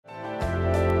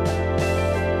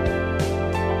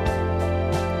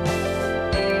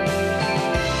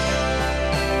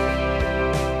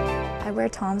wear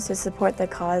TOMS to support the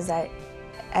cause that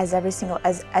as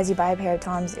you buy a pair of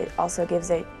TOMS, it also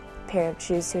gives a pair of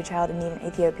shoes to a child in need in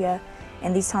Ethiopia.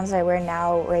 And these TOMS that I wear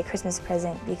now were a Christmas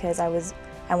present because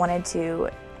I wanted to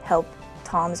help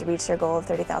TOMS reach their goal of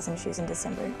 30,000 shoes in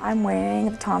December. I'm wearing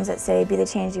the TOMS that say, "Be the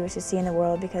change you wish to see in the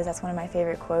world," because that's one of my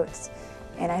favorite quotes.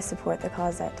 And I support the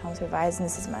cause that TOMS provides, and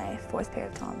this is my 4th pair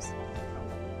of TOMS.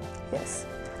 Yes.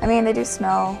 I mean, they do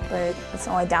smell, but that's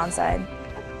the only downside.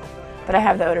 But I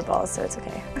have the odor balls, so it's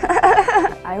okay.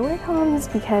 I wear TOMS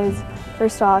because,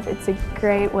 first off, it's a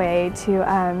great way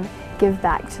to give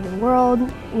back to the world,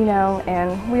 you know,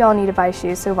 and we all need to buy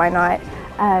shoes, so why not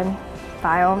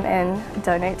buy them and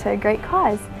donate to a great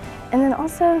cause. And then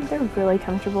also, they're really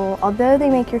comfortable. Although they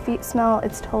make your feet smell,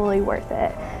 it's totally worth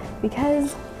it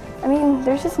because, I mean,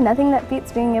 there's just nothing that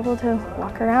beats being able to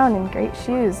walk around in great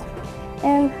shoes.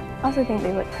 And I also think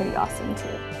they look pretty awesome too.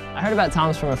 I heard about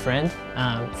TOMS from a friend,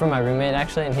 from my roommate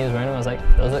actually, and he was wearing them. I was like,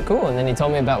 those look cool. And then he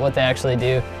told me about what they actually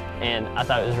do, and I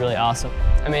thought it was really awesome.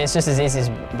 I mean, it's just as easy as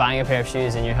buying a pair of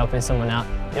shoes and you're helping someone out.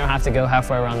 You don't have to go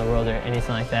halfway around the world or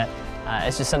anything like that.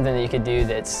 It's just something that you could do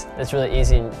that's really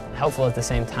easy and helpful at the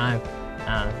same time.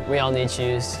 We all need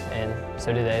shoes, and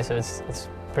so do they, so it's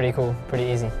pretty cool, pretty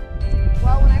easy.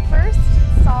 Well, when I first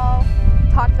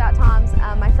talked about TOMS,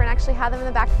 my friend actually had them in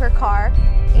the back of her car,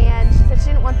 and she said she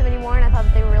didn't want them anymore, and I thought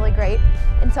that they were really great.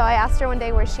 And so I asked her one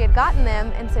day where she had gotten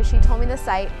them, and so she told me the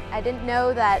site. I didn't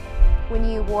know that when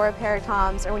you wore a pair of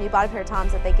TOMS, or when you bought a pair of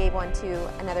TOMS, that they gave one to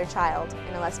another child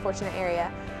in a less fortunate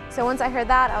area. So once I heard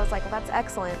that, I was like, well, that's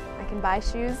excellent. I can buy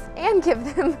shoes and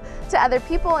give them to other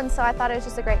people, and so I thought it was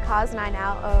just a great cause, and I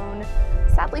now own,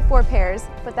 sadly, 4 pairs,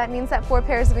 but that means that 4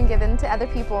 pairs have been given to other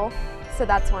people, so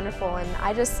that's wonderful. And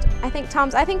I think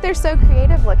TOMS, I think they're so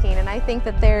creative looking, and I think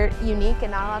that they're unique,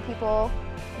 and not a lot of people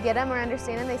get them or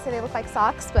understand them. They say they look like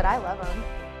socks, but I love them.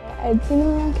 I'd seen them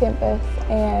around campus,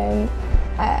 and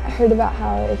I heard about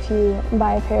how if you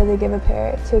buy a pair, they give a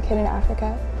pair to a kid in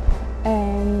Africa.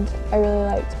 And I really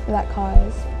liked that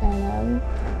cause, and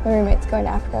my roommate's going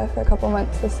to Africa for a couple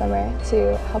months this summer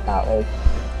to help out with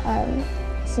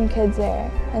some kids there,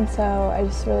 and so I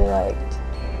just really liked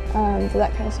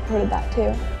that kind of supported that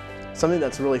too. Something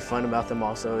that's really fun about them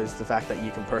also is the fact that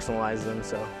you can personalize them,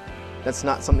 so that's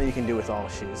not something you can do with all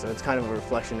shoes, so it's kind of a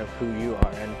reflection of who you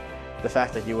are, and the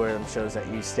fact that you wear them shows that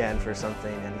you stand for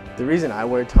something. And the reason I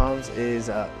wear TOMS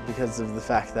is because of the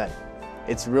fact that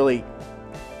it's really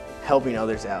helping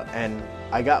others out. And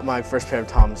I got my first pair of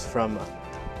TOMS from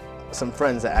some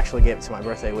friends that actually gave it to my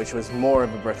birthday, which was more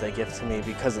of a birthday gift to me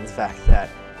because of the fact that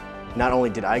not only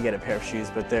did I get a pair of shoes,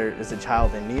 but there is a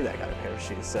child in need that got a pair of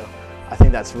shoes. So I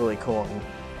think that's really cool, and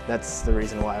that's the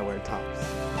reason why I wear TOMS.